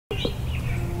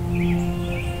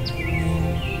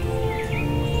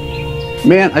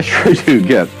Man, I sure do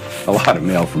get a lot of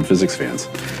mail from physics fans.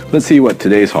 Let's see what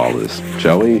today's haul is,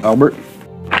 shall we, Albert?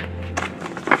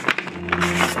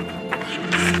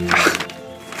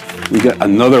 We got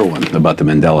another one about the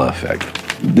Mandela effect.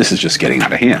 This is just getting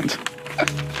out of hand.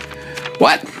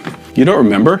 What? You don't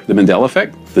remember the Mandela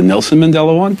effect? The Nelson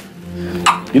Mandela one?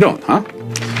 You don't, huh?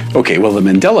 Okay, well, the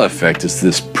Mandela effect is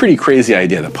this pretty crazy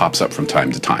idea that pops up from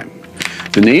time to time.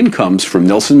 The name comes from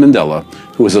Nelson Mandela,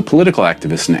 who was a political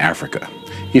activist in Africa.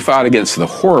 He fought against the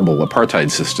horrible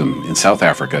apartheid system in South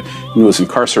Africa and was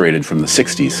incarcerated from the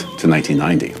 60s to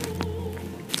 1990.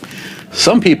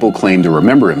 Some people claim to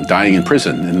remember him dying in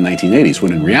prison in the 1980s,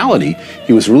 when in reality,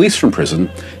 he was released from prison,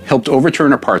 helped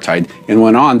overturn apartheid, and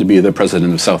went on to be the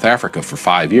president of South Africa for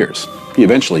 5 years. He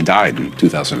eventually died in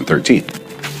 2013.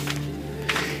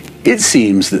 It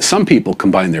seems that some people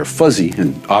combine their fuzzy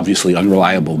and obviously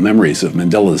unreliable memories of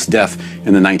Mandela's death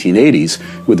in the 1980s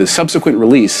with his subsequent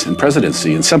release and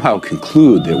presidency and somehow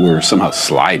conclude that we're somehow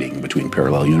sliding between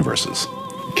parallel universes.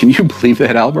 Can you believe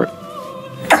that, Albert?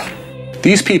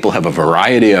 These people have a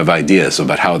variety of ideas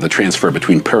about how the transfer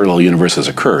between parallel universes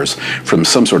occurs, from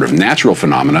some sort of natural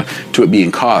phenomena to it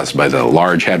being caused by the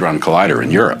Large Hadron Collider in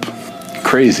Europe.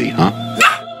 Crazy, huh?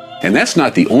 And that's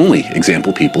not the only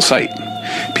example people cite.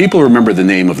 People remember the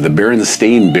name of the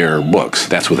Berenstain Bear books,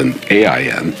 that's with an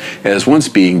AIN, as once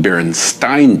being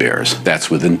Berenstain Bears,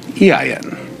 that's with an EIN.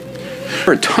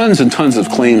 There are tons and tons of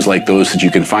claims like those that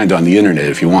you can find on the internet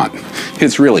if you want.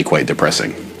 It's really quite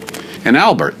depressing. And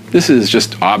Albert, this is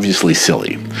just obviously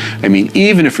silly. I mean,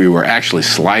 even if we were actually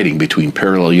sliding between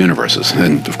parallel universes,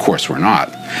 and of course we're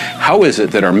not, how is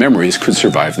it that our memories could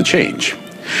survive the change?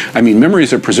 I mean,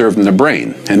 memories are preserved in the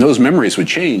brain, and those memories would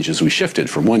change as we shifted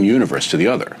from one universe to the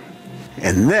other.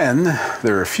 And then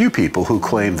there are a few people who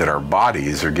claim that our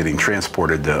bodies are getting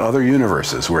transported to other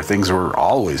universes where things were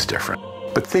always different.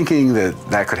 But thinking that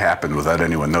that could happen without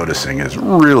anyone noticing is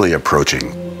really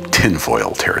approaching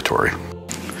tinfoil territory.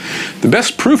 The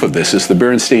best proof of this is the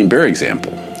Berenstain Bear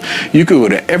example. You could go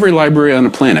to every library on the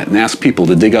planet and ask people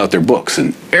to dig out their books,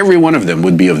 and every one of them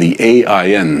would be of the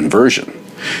AIN version.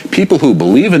 People who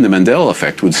believe in the Mandela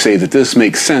effect would say that this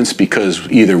makes sense because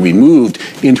either we moved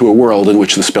into a world in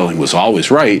which the spelling was always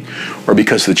right, or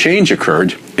because the change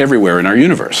occurred everywhere in our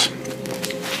universe.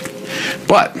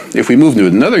 But if we move to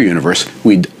another universe,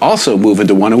 we'd also move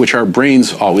into one in which our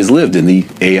brains always lived, in the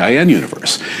AIN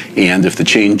universe. And if the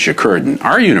change occurred in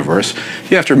our universe,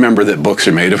 you have to remember that books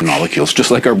are made of molecules just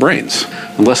like our brains.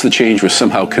 Unless the change was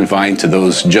somehow confined to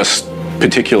those just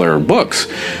particular books,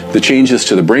 the changes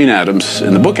to the brain atoms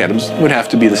and the book atoms would have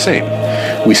to be the same.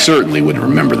 We certainly wouldn't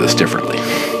remember this differently.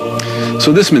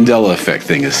 So this Mandela effect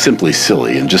thing is simply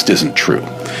silly and just isn't true.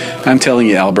 I'm telling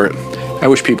you, Albert, I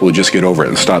wish people would just get over it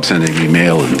and stop sending me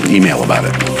mail and email about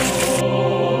it.